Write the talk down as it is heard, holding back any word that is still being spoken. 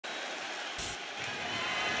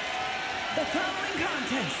The following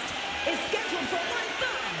contest is scheduled for one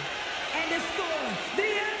fall and is for the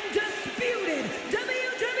Undisputed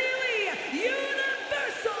WWE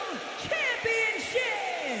Universal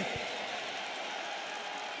Championship.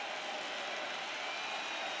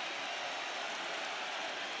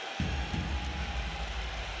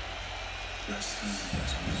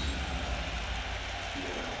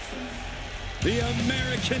 The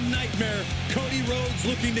American Nightmare, Cody Rhodes,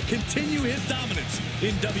 looking to continue his dominance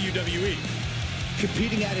in WWE.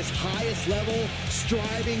 Competing at his highest level,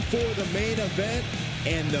 striving for the main event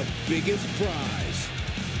and the biggest prize.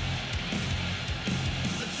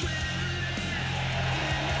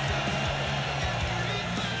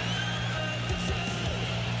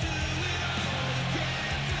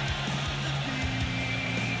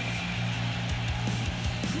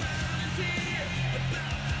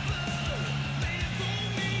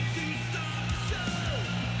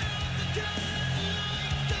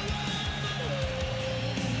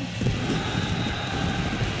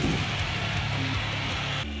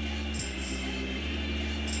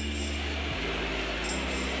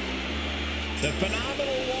 The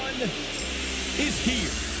phenomenal one is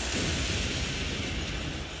here.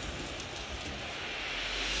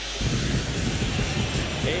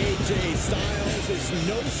 AJ Styles is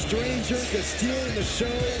no stranger to stealing the show,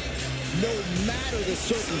 no matter the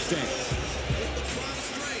circumstance.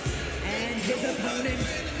 And his opponent,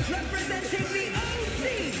 representing the OC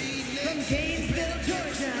from Gainesville,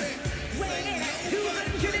 Georgia, weighing in at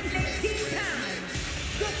 218 pounds,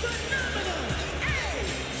 the phenomenal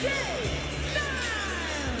AJ Styles!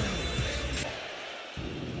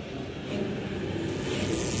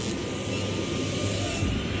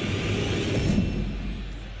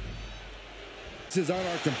 This is on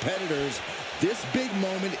our competitors. This big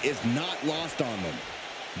moment is not lost on them.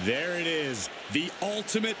 There it is, the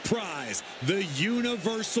ultimate prize, the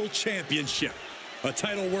Universal Championship. A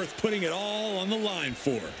title worth putting it all on the line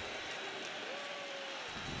for.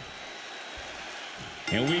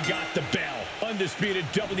 And we got the bell. Undisputed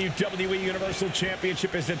WWE Universal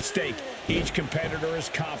Championship is at stake. Each competitor is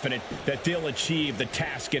confident that they'll achieve the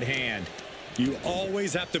task at hand. You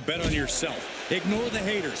always have to bet on yourself. Ignore the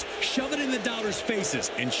haters, shove it in the doubters'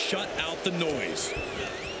 faces, and shut out the noise.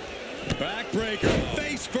 Backbreaker,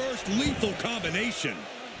 face first, lethal combination.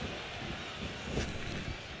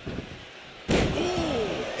 Ooh,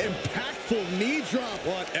 impactful knee drop.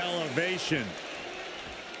 What elevation.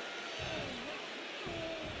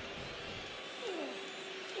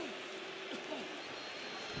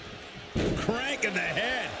 Crank in the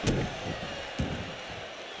head.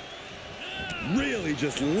 Really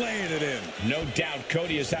just laying it in. No doubt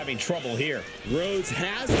Cody is having trouble here. Rhodes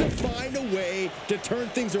has to find a way to turn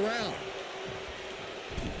things around.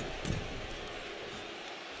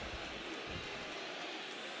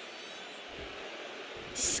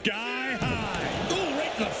 Sky high. Ooh,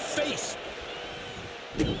 right in the face.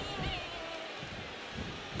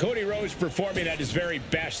 Cody Rhodes performing at his very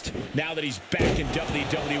best now that he's back in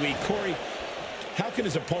WWE. Corey, how can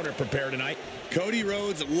his opponent prepare tonight? Cody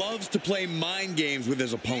Rhodes loves to play mind games with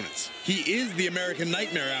his opponents. He is the American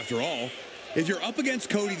Nightmare after all. If you're up against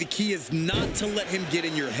Cody, the key is not to let him get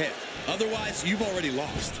in your head. Otherwise, you've already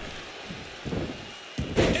lost.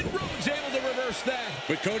 And Rhodes able to reverse that.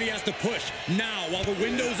 But Cody has to push now while the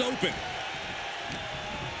window's open.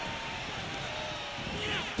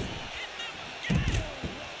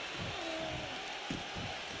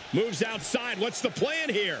 Moves outside. What's the plan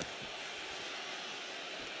here?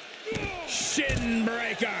 Shin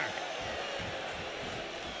breaker.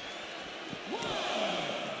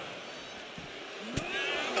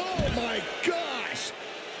 Oh my gosh!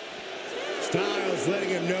 Styles letting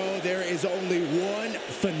him know there is only one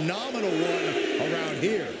phenomenal one around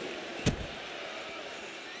here.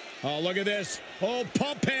 Oh, look at this. Oh,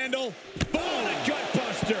 pump handle. Oh, a gut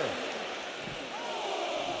buster.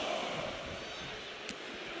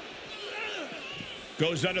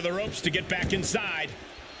 Goes under the ropes to get back inside.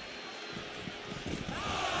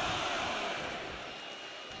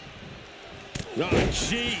 Oh,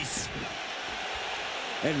 jeez.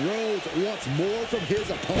 And Rhodes wants more from his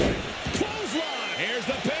opponent. Clothesline. Here's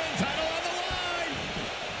the pin. Title on the line.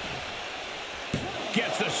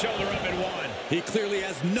 Gets the shoulder up and one. He clearly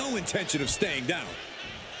has no intention of staying down.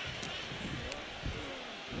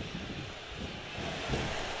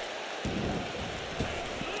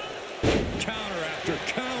 Counter after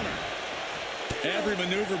counter. Every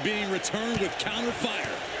maneuver being returned with counter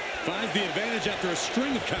fire. Finds the advantage after a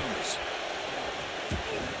string of counters.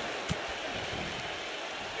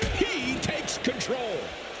 He takes control.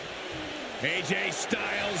 AJ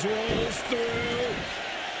Styles rolls through.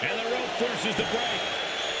 And the rope forces the break.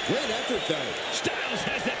 Great effort, though. Styles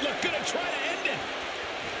has that look, gonna try to end it.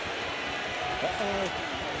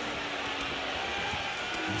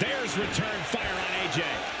 There's return fire on AJ.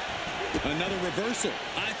 Another reversal.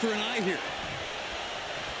 Eye for an eye here.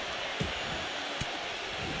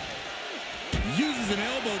 Uses an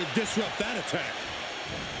elbow to disrupt that attack.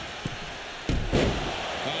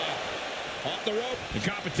 Off the rope. The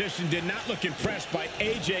competition did not look impressed by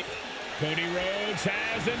AJ. Cody Rhodes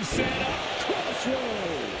has him set up.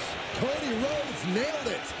 Crossroads. Cody Rhodes nailed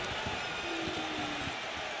it.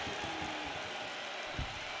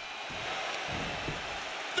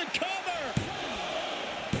 The cover.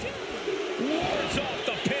 Wards off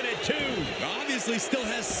the pin at 2. Obviously still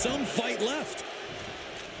has some fight left.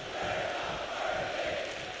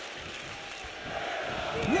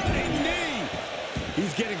 Running knee.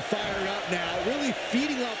 He's getting fired up now, really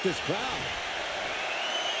feeding off this crowd.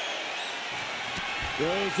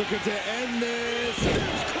 Rhodes looking to end this.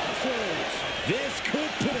 There's Crossroads. This could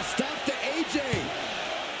put a stop to AJ.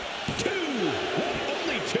 2.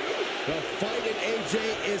 Only 2? The fight in AJ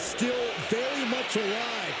is still very much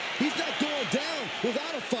alive. He's not going down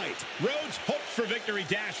without a fight. Rhodes hopes for victory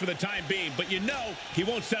dash for the time being, but you know he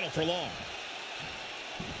won't settle for long.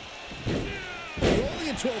 Rolling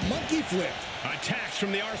into a monkey flip. Attacks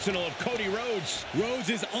from the arsenal of Cody Rhodes. Rhodes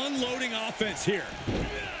is unloading offense here.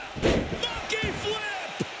 Monkey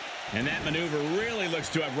flip! And that maneuver really looks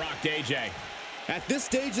to have rocked AJ. At this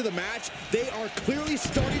stage of the match, they are clearly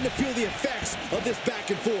starting to feel the effects of this back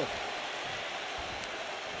and forth.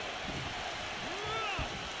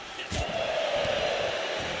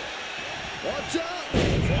 Watch out!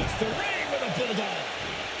 Across the ring with a bulldog.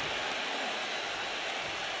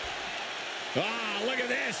 Ah, look at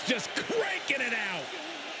this, just cranking it out.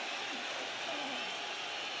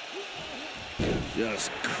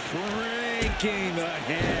 Just cranking the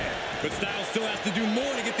head. But Styles still has to do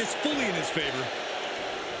more to get this fully in his favor.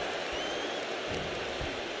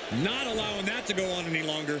 Not allowing that to go on any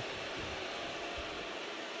longer.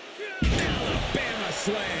 Alabama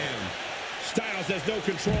slam. Styles has no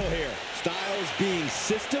control here. Styles being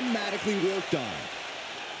systematically worked on.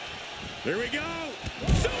 Here we go.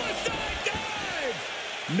 Suicide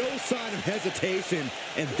dive! No sign of hesitation,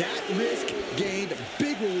 and that risk gained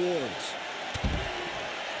big rewards.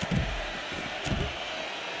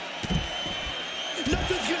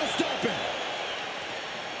 Nothing's gonna stop him.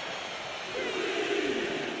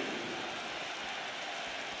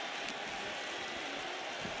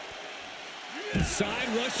 Side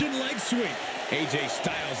Russian leg sweep. AJ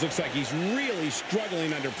Styles looks like he's really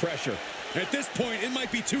struggling under pressure. At this point, it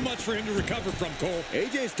might be too much for him to recover from, Cole.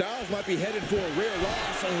 AJ Styles might be headed for a rare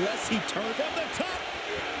loss unless he turns from the top.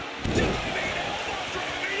 Diving elbow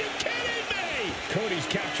drop, are you kidding me? Cody's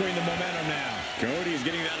capturing the momentum now. Cody's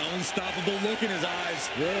getting that unstoppable look in his eyes.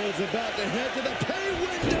 Rhodes about to head to the pay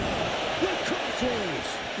window with Crossroads.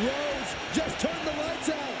 Rhodes just turned the lights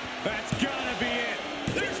out. That's gotta be it.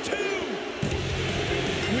 There's 2.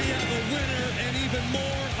 We have a winner and even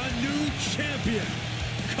more, a new champion,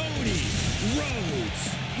 Cody Rhodes.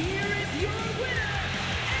 Here is your winner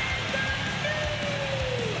and the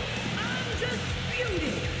new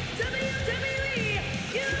Undisputed